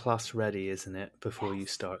mise en place ready, isn't it, before you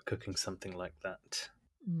start cooking something like that.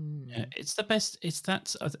 Yeah, it's the best.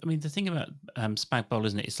 The thing about spag bol,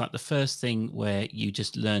 isn't it? It's like the first thing where you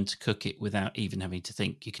just learn to cook it without even having to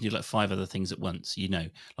think. You can do like 5 other things at once,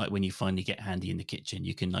 like when you finally get handy in the kitchen,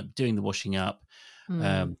 you can like doing the washing up,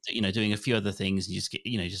 doing a few other things, and you just get,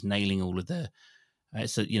 just nailing all of the.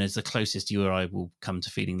 It's the closest you or I will come to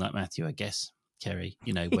feeling like Matthew, I guess, Keri.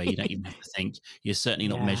 Where you don't even have to think. You're certainly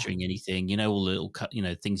not measuring anything. All the little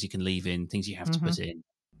things you can leave in, things you have to put in.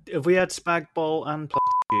 Have we had spag bol and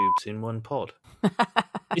plastic tubes in one pod?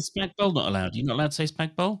 Is spag bol not allowed? You're not allowed to say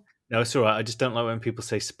spag bol? No, it's all right. I just don't like when people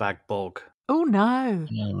say spag bog. Oh no!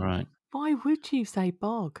 Oh, right. Why would you say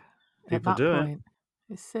bog? People at that do point? it.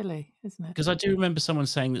 It's silly, isn't it? Because I do remember someone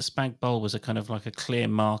saying that spag bol was a kind of like a clear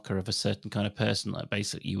marker of a certain kind of person. Like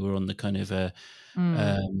basically, you were on the kind of I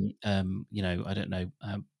don't know,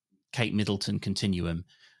 Kate Middleton continuum.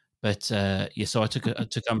 But so I took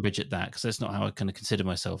umbrage at that because that's not how I kind of consider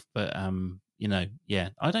myself. But I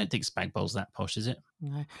don't think spag bol's that posh, is it?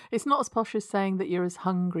 No, it's not as posh as saying that you're as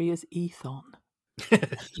hungry as Ethon.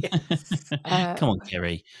 Yes. Come on,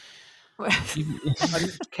 Keri.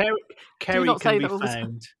 Keri can be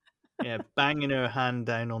found banging her hand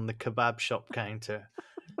down on the kebab shop counter.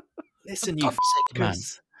 Listen, you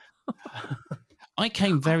fuckers. I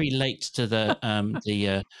came very late to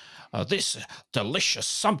this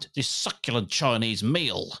delicious, this succulent Chinese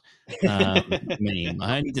meal meme.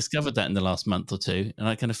 I only discovered that in the last month or two, and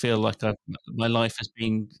I kind of feel like my life has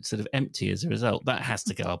been sort of empty as a result. That has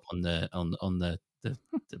to go up on the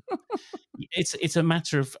it's a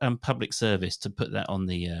matter of public service to put that on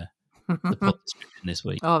the the plot description this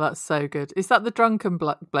week. Oh, that's so good. Is that the drunken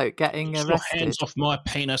bloke getting Get your arrested? hands off my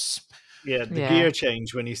penis. Yeah, the gear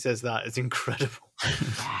change when he says that is incredible.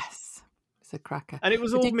 Yes. It's a cracker. And it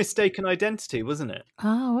was all mistaken identity, wasn't it?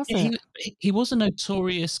 Oh, was it? He was a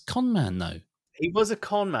notorious con man, though. He was a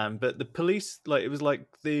con man, but the police, like, it was like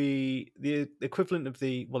the equivalent of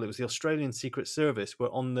it was the Australian Secret Service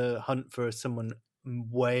were on the hunt for someone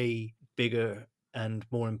way bigger and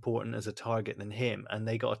more important as a target than him, and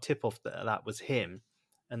they got a tip off that was him,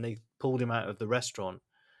 and they pulled him out of the restaurant,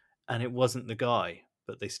 and it wasn't the guy,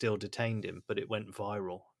 but they still detained him, but it went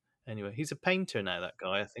viral. Anyway, he's a painter now, that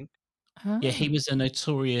guy, I think. Yeah, he was a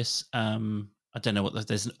notorious. I don't know what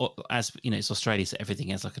there's. As you know, it's Australia, so everything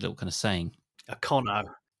has like a little kind of saying. A conno.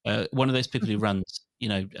 One of those people who runs,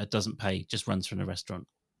 doesn't pay, just runs from a restaurant.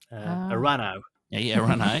 A rano. Yeah,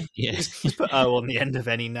 rano. Yeah, just put O on the end of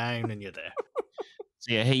any noun, and you're there.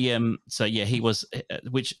 So yeah, he was,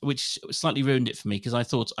 which slightly ruined it for me because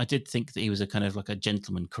I did think that he was a kind of like a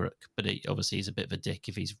gentleman crook, but obviously he's a bit of a dick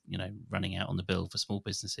if he's running out on the bill for small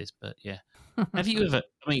businesses. But yeah, have you ever?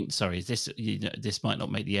 I mean, sorry, this might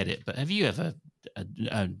not make the edit, but have you ever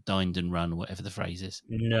dined and run, whatever the phrase is?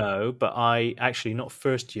 No, but I actually not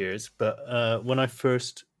first years, but when I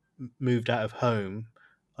first moved out of home,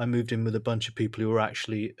 I moved in with a bunch of people who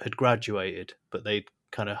had graduated, but they'd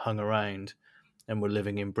kind of hung around and were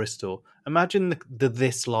living in Bristol. Imagine the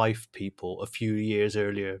This Life people a few years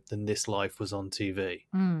earlier than This Life was on TV.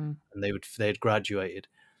 And they had graduated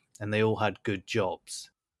and they all had good jobs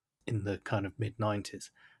in the kind of mid-90s.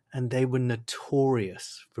 And they were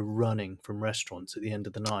notorious for running from restaurants at the end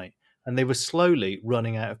of the night. And they were slowly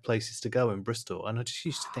running out of places to go in Bristol. And I just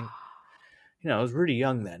used to think, I was really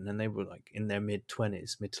young then, and they were like in their mid to late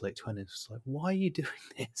 20s. It's like, why are you doing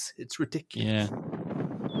this? It's ridiculous. Yeah.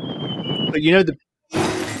 But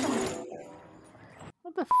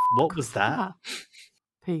what was that?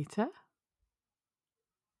 Peter?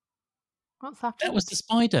 What's happening? That was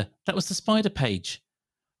the spider page.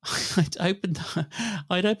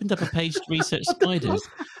 I'd opened up a page to research spiders,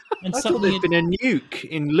 and I thought there'd been a nuke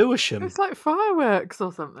in Lewisham. It's like fireworks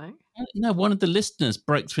or something. No, one of the listeners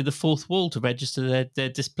broke through the fourth wall to register their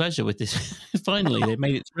displeasure with this. Finally, they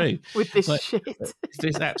made it through with this shit.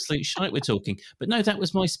 This absolute shite we're talking. But no, that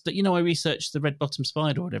was I researched the red bottom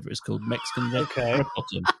spider, or whatever it's called, Mexican red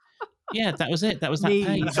bottom. Yeah, that was it. That was that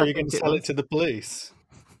page. So you're going to sell it to the police?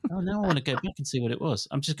 Oh, now I want to go back and see what it was.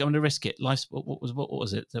 I'm just going to risk it. What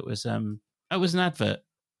was it? That was it was an advert.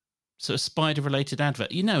 So a spider-related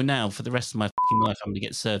advert. Now for the rest of my fucking life, I'm going to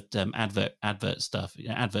get served advert stuff.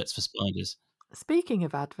 Adverts for spiders. Speaking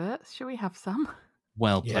of adverts, shall we have some?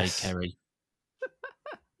 Well played, Keri.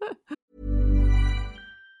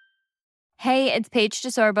 Hey, it's Paige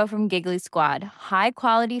DeSorbo from Giggly Squad. High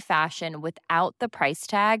quality fashion without the price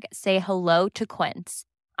tag. Say hello to Quince.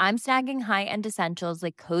 I'm snagging high-end essentials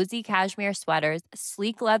like cozy cashmere sweaters,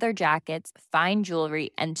 sleek leather jackets, fine jewelry,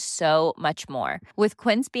 and so much more. With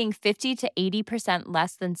Quince being 50 to 80%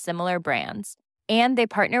 less than similar brands. And they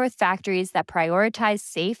partner with factories that prioritize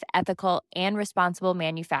safe, ethical, and responsible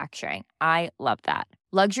manufacturing. I love that.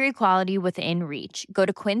 Luxury quality within reach. Go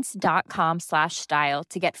to quince.com/style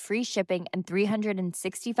to get free shipping and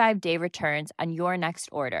 365-day returns on your next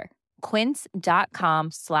order.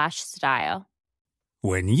 Quince.com/style.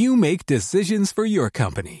 When you make decisions for your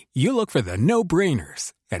company, you look for the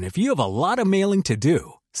no-brainers. And if you have a lot of mailing to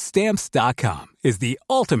do, Stamps.com is the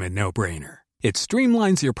ultimate no-brainer. It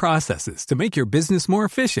streamlines your processes to make your business more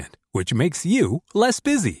efficient, which makes you less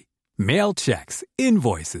busy. Mail checks,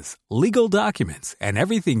 invoices, legal documents, and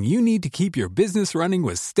everything you need to keep your business running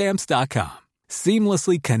with Stamps.com.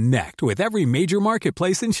 Seamlessly connect with every major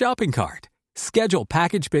marketplace and shopping cart. Schedule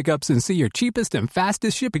package pickups and see your cheapest and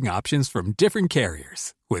fastest shipping options from different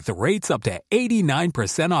carriers. With rates up to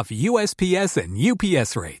 89% off USPS and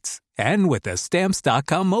UPS rates. And with the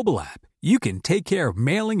Stamps.com mobile app, you can take care of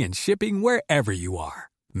mailing and shipping wherever you are.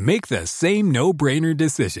 Make the same no-brainer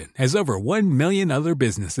decision as over 1 million other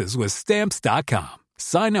businesses with Stamps.com.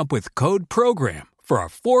 Sign up with code PROGRAM for a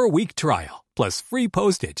 4-week trial, plus free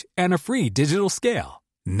postage and a free digital scale.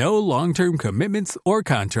 No long-term commitments or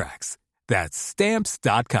contracts. That's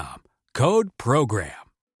Stamps.com. Code PROGRAM.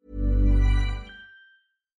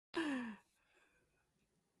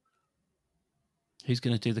 Who's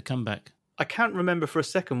going to do the comeback? I can't remember for a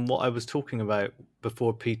second what I was talking about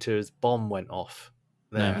before Peter's bomb went off.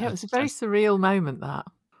 There. Yeah, it was a very surreal moment, that.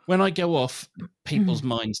 When I go off, people's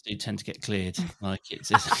minds do tend to get cleared. Like it's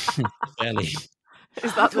fairly...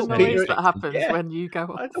 Is that the noise that happens when you go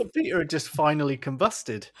off? I thought Peter had just finally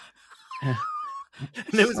combusted. And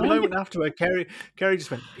there was a moment after where Keri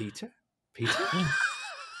just went, Peter?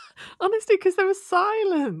 Honestly, because there was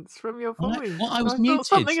silence from your voice. Well, I So was I muted. thought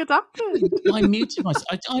something had happened. I muted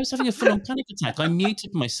myself. I was having a full-on panic attack. I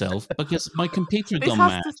muted myself because my computer had This gone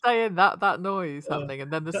has mad. to stay in that noise happening,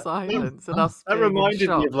 and then the silence, and us That being in reminded me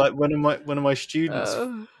shock. of like one of my students.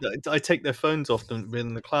 Oh. I take their phones off them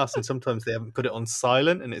in the class, and sometimes they haven't put it on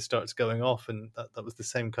silent, and it starts going off, and that was the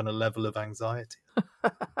same kind of level of anxiety.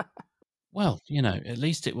 Well, at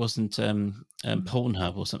least it wasn't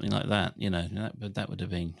Pornhub or something like that. That would have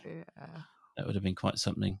been quite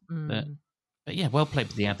something. Mm. But yeah, well played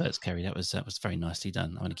with the adverts, Keri. That was very nicely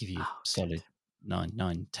done. I'm going to give you Oh, solid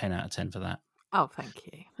 9, 10 out of 10 for that. Oh, thank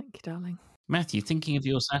you, darling. Matthew, thinking of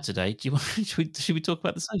your Saturday, do you want? Should we talk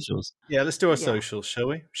about the socials? Yeah, let's do our socials, shall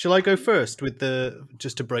we? Shall I go first with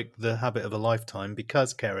just to break the habit of a lifetime?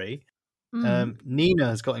 Because Keri, Nina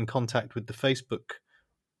has got in contact with the Facebook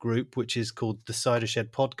group, which is called the Cider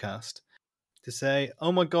Shed Podcast, to say,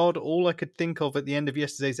 "Oh my God, all I could think of at the end of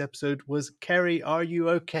yesterday's episode was, Keri, are you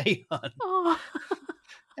okay, hon?" Oh.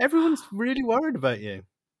 Everyone's really worried about you.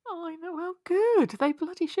 Oh, I know. Well, good. They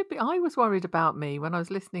bloody should be. I was worried about me when I was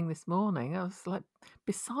listening this morning. I was like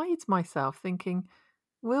besides myself, thinking,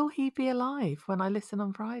 will he be alive when I listen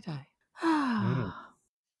on Friday?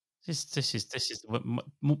 This is what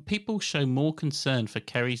people show more concern for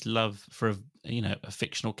Keri's love for a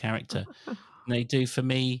fictional character than they do for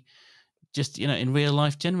me. Just in real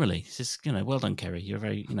life generally. It's just well done, Keri. You're a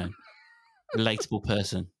very relatable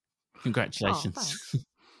person. Congratulations. Oh, thanks.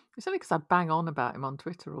 It's only because I bang on about him on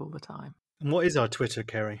Twitter all the time. And what is our Twitter,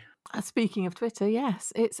 Keri? Speaking of Twitter,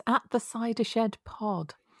 yes, it's at the Cider Shed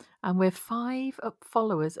Pod. And we're 5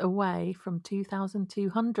 followers away from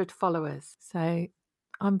 2,200 followers. So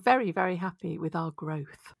I'm very, very happy with our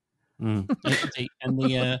growth. And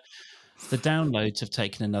the downloads have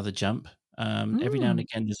taken another jump. Every now and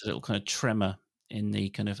again, there's a little kind of tremor in the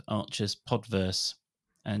kind of Archer's podverse.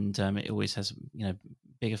 And it always has,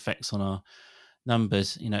 big effects on our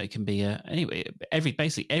numbers. It can be anyway.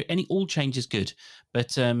 All change is good,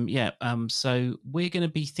 but so we're going to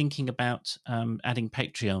be thinking about adding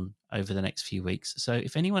Patreon over the next few weeks. So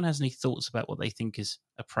if anyone has any thoughts about what they think is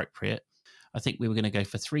appropriate, I think we were going to go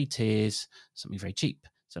for 3 tiers: something very cheap,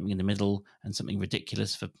 something in the middle, and something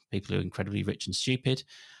ridiculous for people who are incredibly rich and stupid.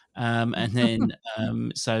 And then,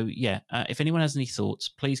 if anyone has any thoughts,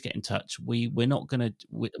 please get in touch. We're not going to,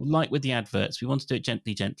 like with the adverts, we want to do it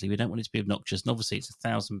gently. We don't want it to be obnoxious. And obviously, it's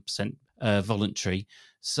 1,000% voluntary.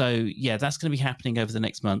 So, yeah, that's going to be happening over the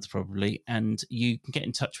next month, probably. And you can get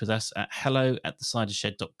in touch with us at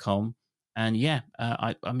hello@thecidershed.com. And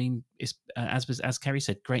I mean, it's as Keri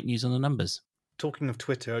said, great news on the numbers. Talking of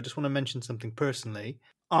Twitter, I just want to mention something personally.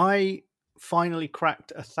 I finally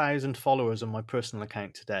cracked 1,000 followers on my personal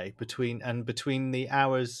account today. Between the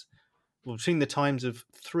times of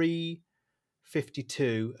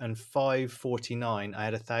 3:52 and 5:49, I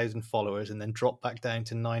had 1,000 followers, and then dropped back down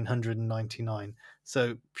to 999.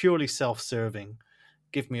 So purely self-serving.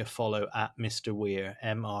 Give me a follow at Mr. Weir,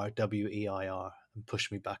 MRWEIR, and push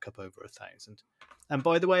me back up over 1,000. And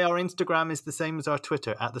by the way, our Instagram is the same as our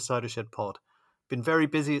Twitter, at the Cider Shed Pod. Been very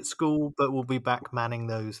busy at school, but we'll be back manning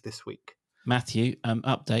those this week. Matthew,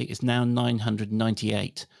 update is now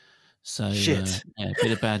 998. So, shit. A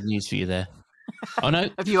bit of bad news for you there. Oh no!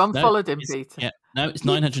 Have you unfollowed him, Peter? Yeah, no, it's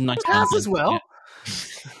 999 as well.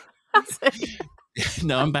 Yeah.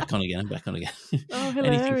 No, I'm back on again. Oh, Anything for a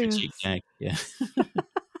hilarious. cheap gag, yeah.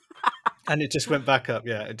 And it just went back up.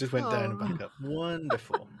 Yeah, it just went down and back up.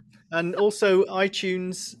 Wonderful. And also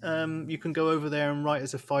iTunes, you can go over there and write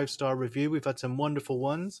us a 5-star review. We've had some wonderful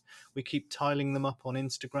ones. We keep tiling them up on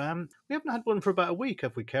Instagram. We haven't had one for about a week,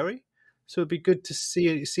 have we, Keri? So it'd be good to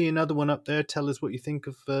see another one up there. Tell us what you think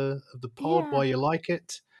of the pod, why you like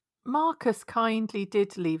it. Marcus kindly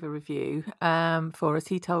did leave a review for us.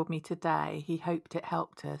 He told me today he hoped it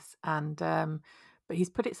helped us, and but he's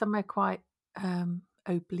put it somewhere quite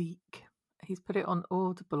oblique. He's put it on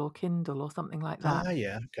Audible or Kindle or something like that. Ah,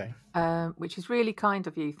 yeah, okay. Which is really kind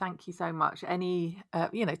of you. Thank you so much.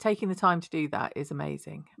 Taking the time to do that is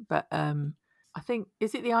amazing. But I think,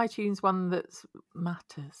 is it the iTunes one that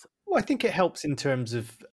matters? Well, I think it helps in terms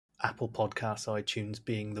of Apple Podcasts, iTunes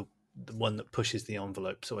being the one that pushes the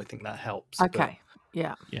envelope. So I think that helps. Okay.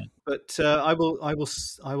 Yeah. But I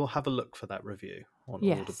will have a look for that review on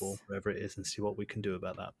Audible, wherever it is, and see what we can do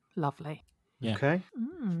about that. Lovely. Yeah. Okay.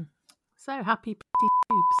 So happy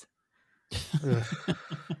boobs.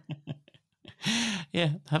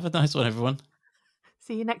 Yeah. Have a nice one, everyone.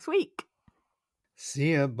 See you next week.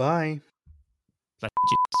 See ya. Bye.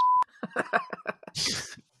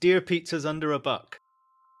 Dear pizza's under $1.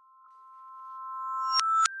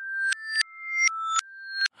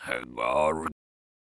 Hello.